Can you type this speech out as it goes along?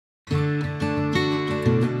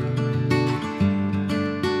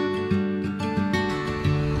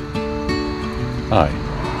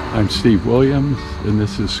I'm Steve Williams, and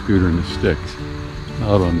this is Scooter and the Sticks.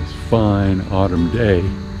 Out on this fine autumn day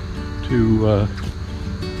to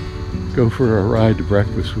go for a ride to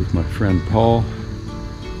breakfast with my friend Paul.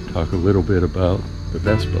 Talk a little bit about the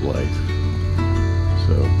Vespa life.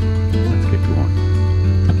 So let's get going.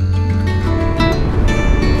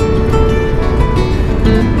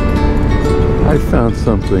 I found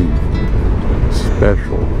something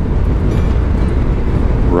special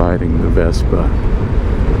riding the Vespa.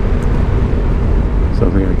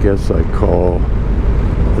 Something I guess I call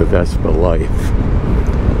the Vespa Life.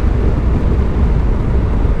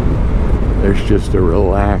 There's just a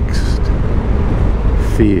relaxed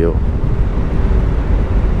feel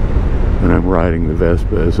when I'm riding the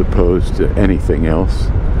Vespa as opposed to anything else.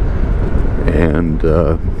 And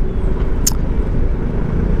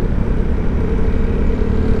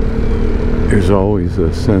there's always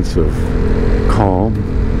a sense of calm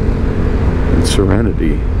and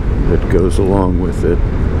serenity that goes along with it.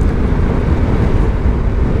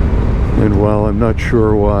 And while I'm not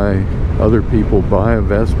sure why other people buy a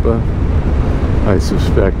Vespa, I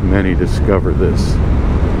suspect many discover this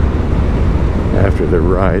after they're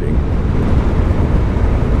riding.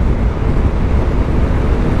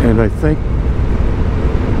 And I think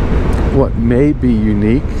what may be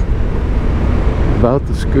unique about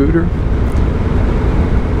the scooter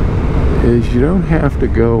is you don't have to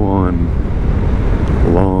go on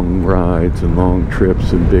long rides and long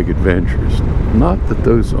trips and big adventures. Not that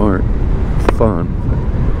those aren't fun.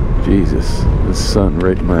 Jesus, the sun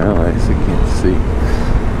right in my eyes, I can't see.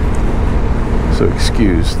 So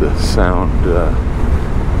excuse the sound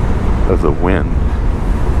of the wind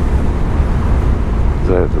as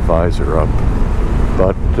I have the visor up.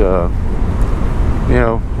 But, you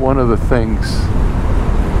know, one of the things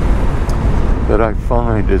that I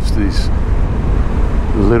find is these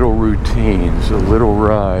little routines, the little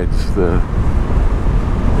rides,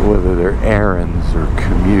 whether they're errands or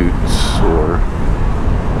commutes or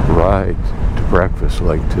ride to breakfast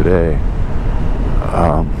like today,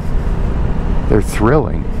 they're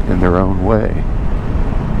thrilling in their own way,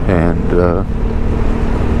 and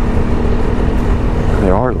they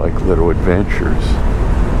are like little adventures.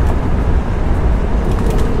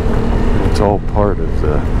 It's all part of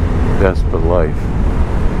the Vespa life.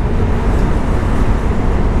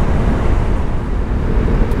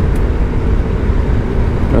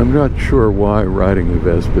 I'm not sure why riding the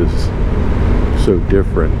Vespa is so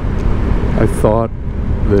different. I thought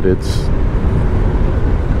that it's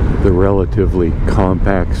the relatively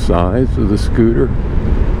compact size of the scooter,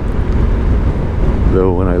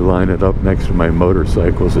 though when I line it up next to my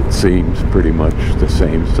motorcycles it seems pretty much the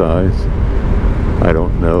same size. I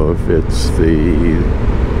don't know if it's the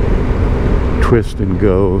twist and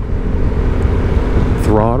go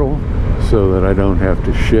throttle so that I don't have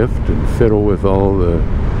to shift and fiddle with all the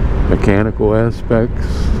mechanical aspects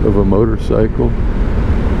of a motorcycle,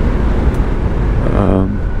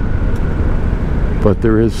 but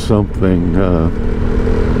there is something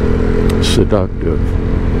seductive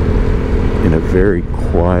in a very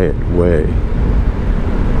quiet way.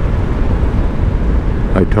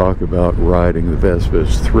 I talk about riding the Vespa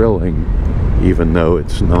as thrilling, even though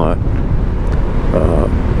it's not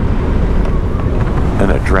an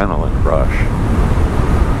adrenaline rush.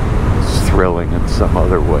 It's thrilling in some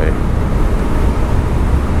other way.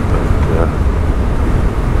 But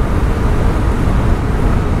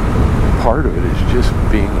part of it is just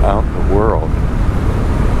being out in the world.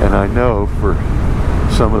 And I know for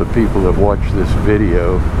some of the people that watch this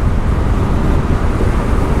video,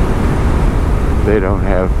 they don't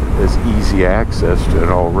have as easy access to an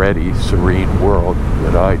already serene world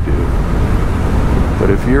that I do. But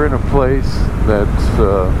if you're in a place that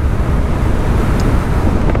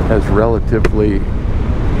has relatively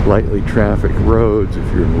lightly trafficked roads,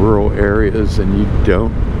 if you're in rural areas and you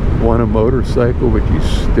don't want a motorcycle but you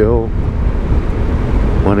still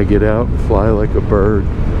want to get out and fly like a bird,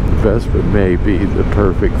 the Vespa may be the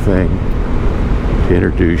perfect thing to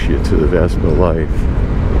introduce you to the Vespa life.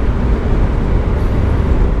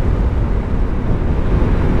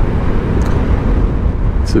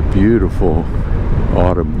 It's a beautiful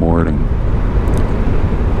autumn morning.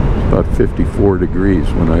 It's about 54 degrees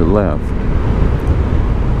when I left.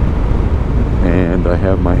 And I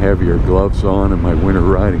have my heavier gloves on and my winter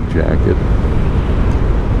riding jacket.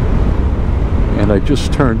 And I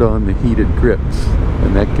just turned on the heated grips,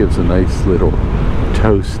 and that gives a nice little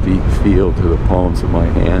toasty feel to the palms of my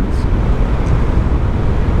hands.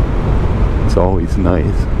 It's always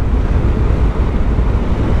nice.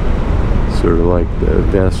 Sort of like the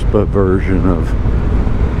Vespa version of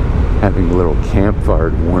having a little campfire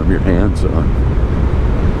to warm your hands on.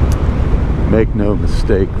 Make no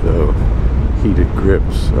mistake though, heated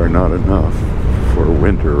grips are not enough for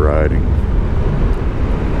winter riding.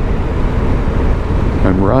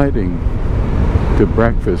 I'm riding to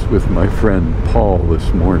breakfast with my friend Paul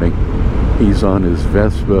this morning. He's on his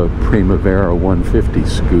Vespa Primavera 150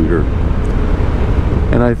 scooter.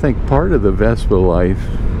 And I think part of the Vespa life,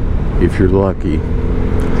 if you're lucky,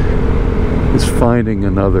 is finding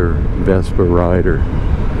another Vespa rider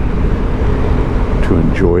to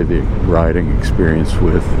enjoy the riding experience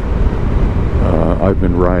with. I've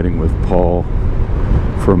been riding with Paul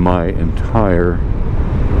for my entire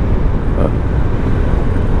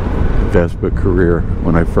Vespa career.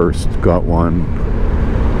 When I first got one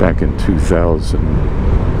back in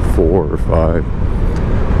 2004 or 5,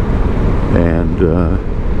 and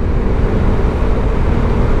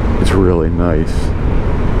it's really nice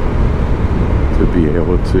to be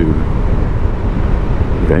able to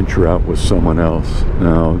venture out with someone else.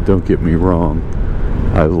 Now, don't get me wrong,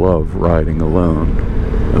 I love riding alone.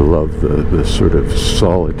 I love the sort of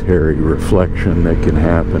solitary reflection that can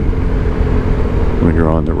happen when you're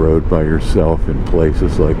on the road by yourself in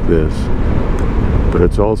places like this. But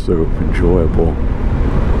it's also enjoyable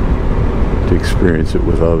to experience it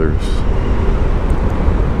with others.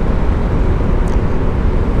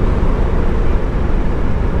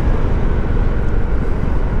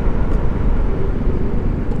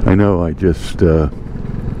 I know I just,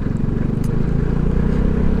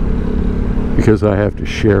 because I have to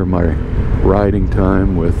share my riding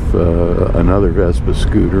time with another Vespa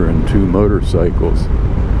scooter and 2 motorcycles,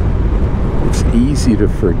 it's easy to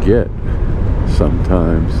forget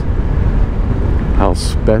sometimes how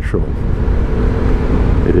special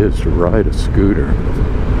it is to ride a scooter.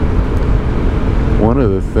 One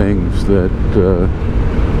of the things that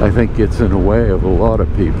I think gets in the way of a lot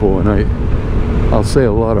of people, and I'll say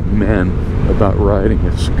a lot of men, about riding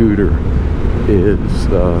a scooter is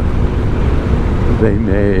they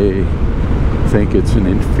may think it's an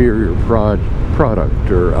inferior product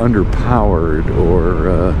or underpowered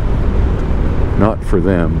or not for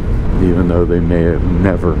them, even though they may have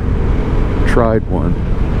never tried one.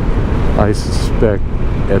 I suspect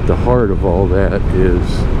at the heart of all that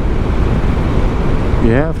is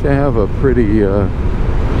you have to have a pretty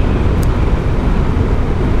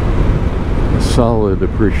solid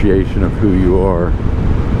appreciation of who you are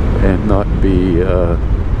and not be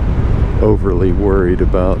overly worried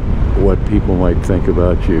about what people might think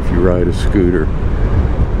about you if you ride a scooter.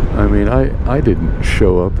 I mean, I didn't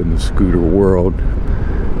show up in the scooter world,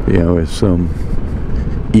 you know, as some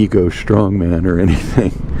ego strongman or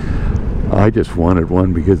anything. I just wanted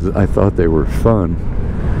one because I thought they were fun,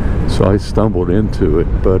 so I stumbled into it.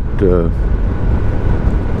 But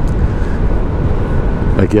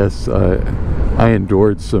I guess I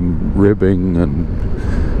endured some ribbing and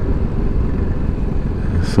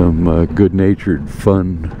some good-natured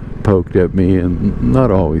fun poked at me, and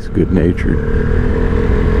not always good-natured.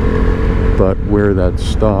 But where that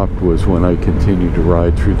stopped was when I continued to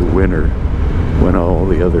ride through the winter, when all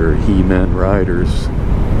the other he-men riders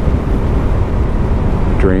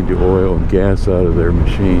drained the oil and gas out of their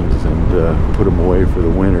machines and put them away for the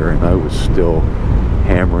winter, and I was still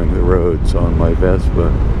hammering the roads on my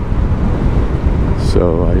Vespa.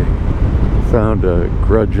 So I found a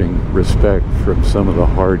grudging respect from some of the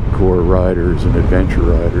hardcore riders and adventure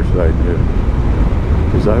riders I knew,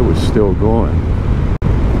 because I was still going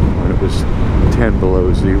when it was 10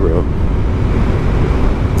 below zero.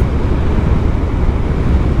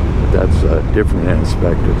 That's a different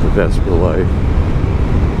aspect of the Vespa life.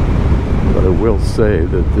 But I will say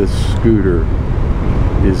that this scooter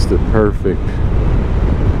is the perfect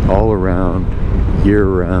all-around,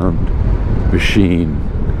 year-round machine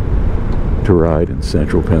to ride in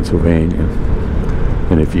central Pennsylvania.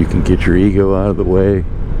 And if you can get your ego out of the way,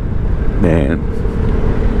 man,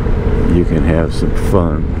 you can have some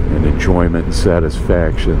fun and enjoyment and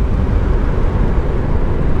satisfaction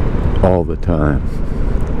all the time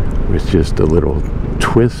with just a little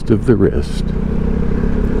twist of the wrist.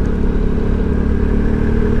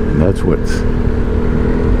 And that's what's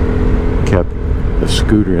kept a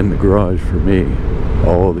scooter in the garage for me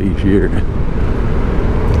all these years.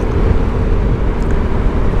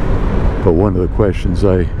 But one of the questions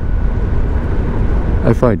I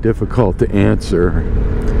find difficult to answer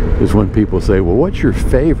is when people say, well, what's your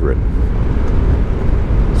favorite?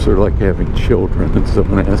 Sort of like having children and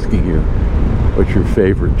someone asking you, what's your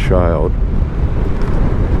favorite child?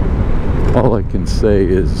 All I can say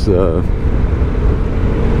is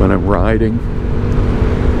when I'm riding,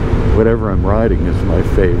 whatever I'm riding is my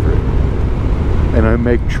favorite. And I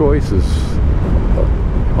make choices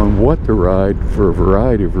on what to ride for a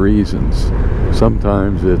variety of reasons.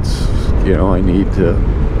 Sometimes it's, you know, I need to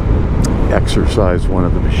exercise one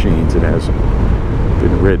of the machines that hasn't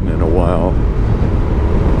been ridden in a while.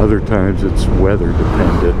 Other times it's weather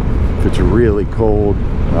dependent. If it's really cold,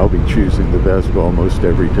 I'll be choosing the Vespa almost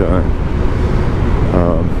every time.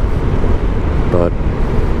 But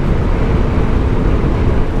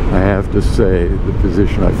I have to say, the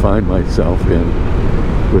position I find myself in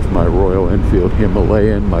with my Royal Enfield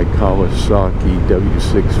Himalayan, my Kawasaki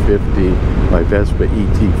W650, my Vespa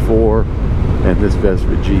ET4, and this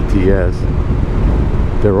Vespa GTS,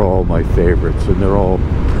 they're all my favorites, and they're all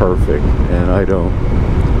perfect, and I don't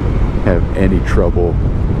have any trouble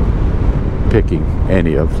picking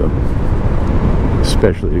any of them,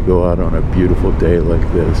 especially to go out on a beautiful day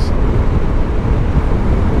like this.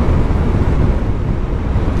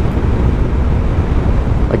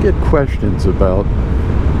 I get questions about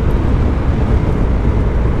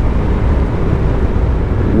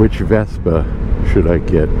which Vespa should I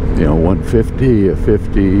get, you know, 150, a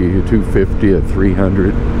 50, a 250, a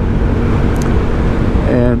 300,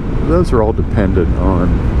 and those are all dependent on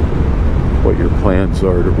what your plans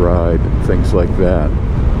are to ride, things like that.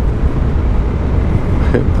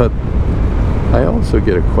 But I also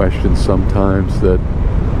get a question sometimes that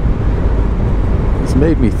it's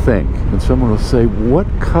made me think, and someone will say, what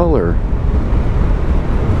color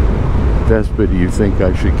Vespa do you think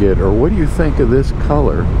I should get, or what do you think of this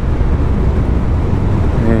color?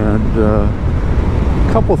 And a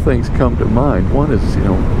couple things come to mind. One is, you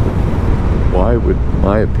know, why would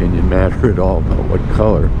my opinion matter at all about what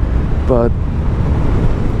color? But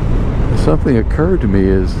something occurred to me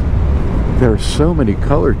is there are so many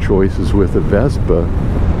color choices with a Vespa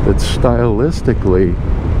that stylistically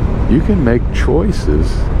you can make choices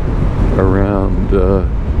around the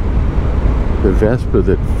Vespa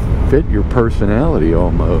that fit your personality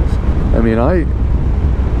almost. I mean,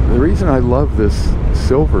 the reason I love this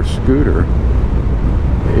silver scooter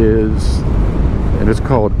is, and it's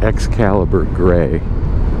called Excalibur Gray,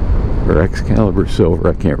 or Excalibur Silver,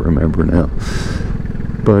 I can't remember now,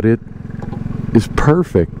 but it is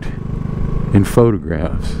perfect in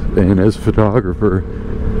photographs, and as a photographer,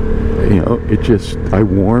 you know, it just, I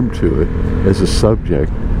warmed to it as a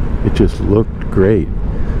subject. It just looked great,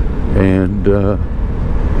 and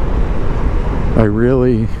I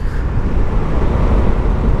really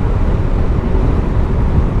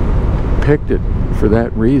picked it for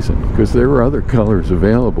that reason, because there were other colors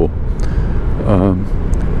available.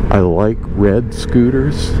 I like red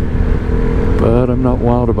scooters, but I'm not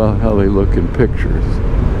wild about how they look in pictures.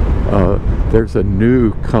 There's a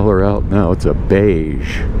new color out now. It's a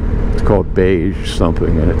beige. It's called beige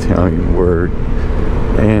something, an Italian word.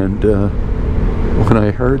 And when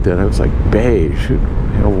I heard that, I was like, beige?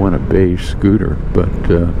 I don't want a beige scooter. But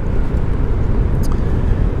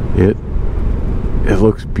it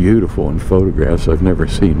looks beautiful in photographs. I've never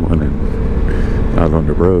seen one out on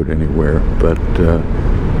the road anywhere, but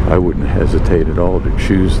I wouldn't hesitate at all to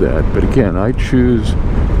choose that. But again, I choose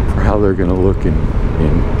for how they're going to look in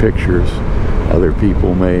pictures. Other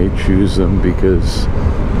people may choose them because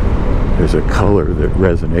there's a color that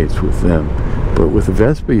resonates with them. But with a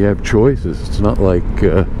Vespa, you have choices. It's not like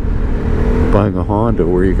buying a Honda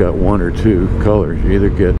where you got one or two colors. You either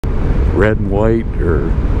get red and white or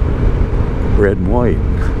red and white.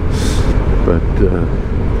 But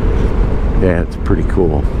yeah, it's pretty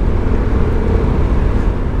cool.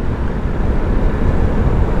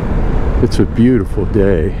 It's a beautiful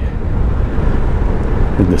day,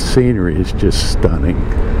 and the scenery is just stunning.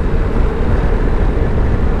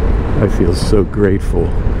 I feel so grateful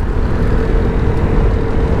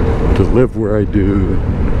to live where I do,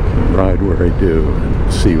 and ride where I do,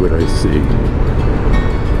 and see what I see.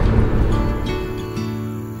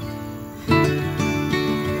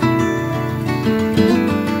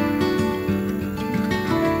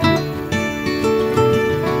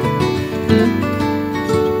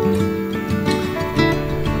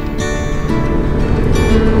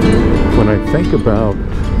 When I think about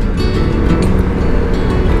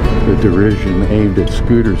the derision aimed at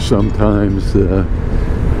scooters, sometimes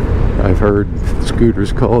I've heard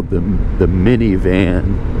scooters called the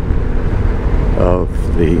minivan of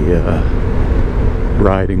the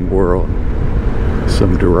riding world.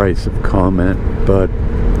 Some derisive comment, but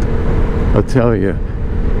I'll tell you,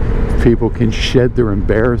 if people can shed their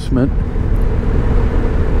embarrassment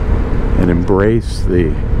and embrace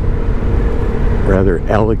the rather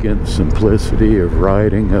elegant simplicity of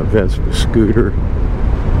riding a Vespa scooter,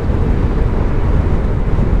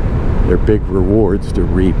 they're big rewards to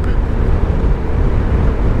reap,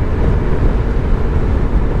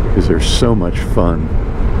 because they're so much fun.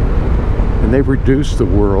 And they've reduced the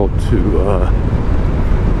world to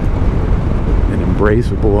an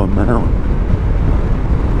embraceable amount.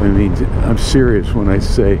 I mean, I'm serious when I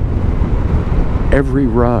say every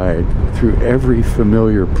ride through every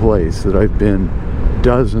familiar place that I've been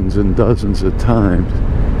dozens and dozens of times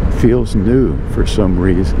feels new for some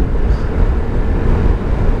reason.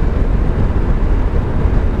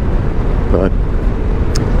 But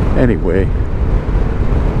anyway,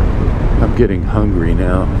 I'm getting hungry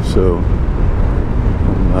now, so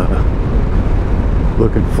I'm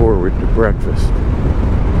looking forward to breakfast.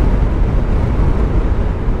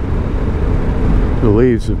 The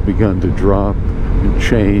leaves have begun to drop and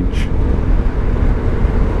change.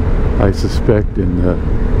 I suspect in the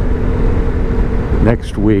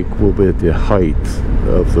next week we'll be at the height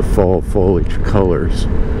of the fall foliage colors.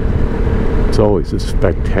 It's always a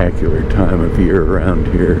spectacular time of year around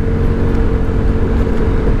here.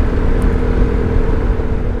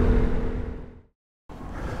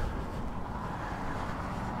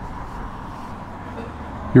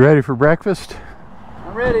 You ready for breakfast?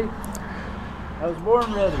 I'm ready. I was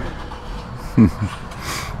born ready.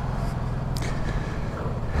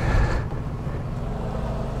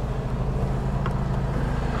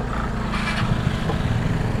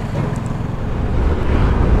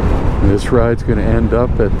 This ride's going to end up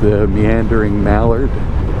at the Meandering Mallard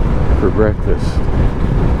for breakfast.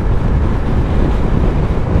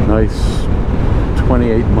 Nice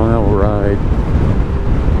 28-mile ride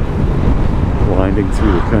winding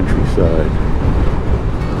through the countryside.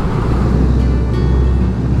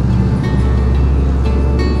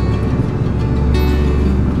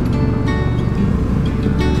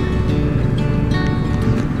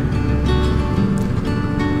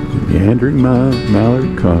 Meandering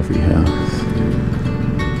Mallard Coffee House.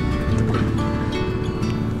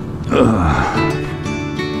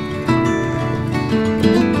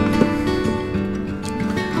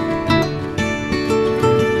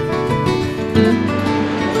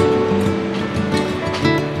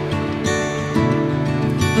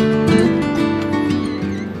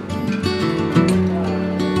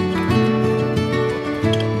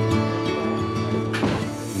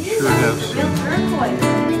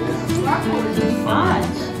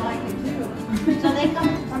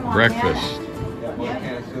 Breakfast.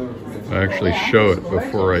 I actually show it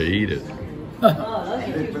before I eat it.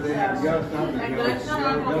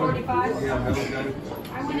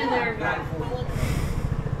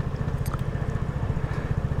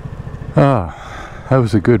 Ah, that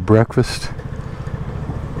was a good breakfast.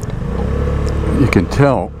 You can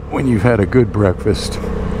tell when you've had a good breakfast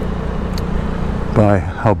by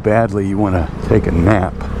how badly you want to take a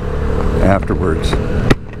nap afterwards.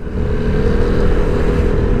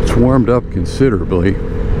 It's warmed up considerably.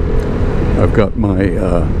 I've got my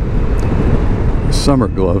summer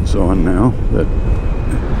gloves on now.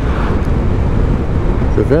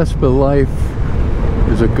 The Vespa Life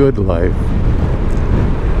is a good life.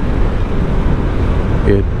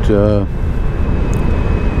 It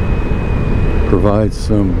provides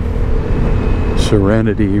some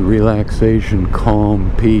serenity, relaxation,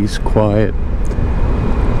 calm, peace, quiet,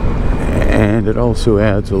 and it also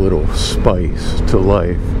adds a little spice to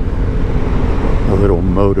life, a little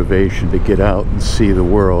motivation to get out and see the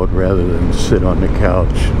world rather than sit on the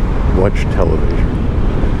couch, watch television,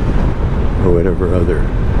 or whatever other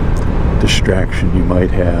distraction you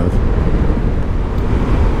might have.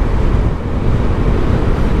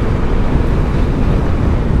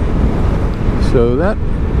 So that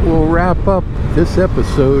will wrap up this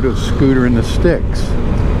episode of Scooter and the Sticks.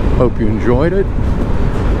 Hope you enjoyed it.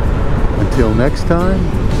 Until next time,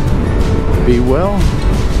 be well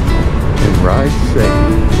and ride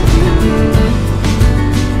safe.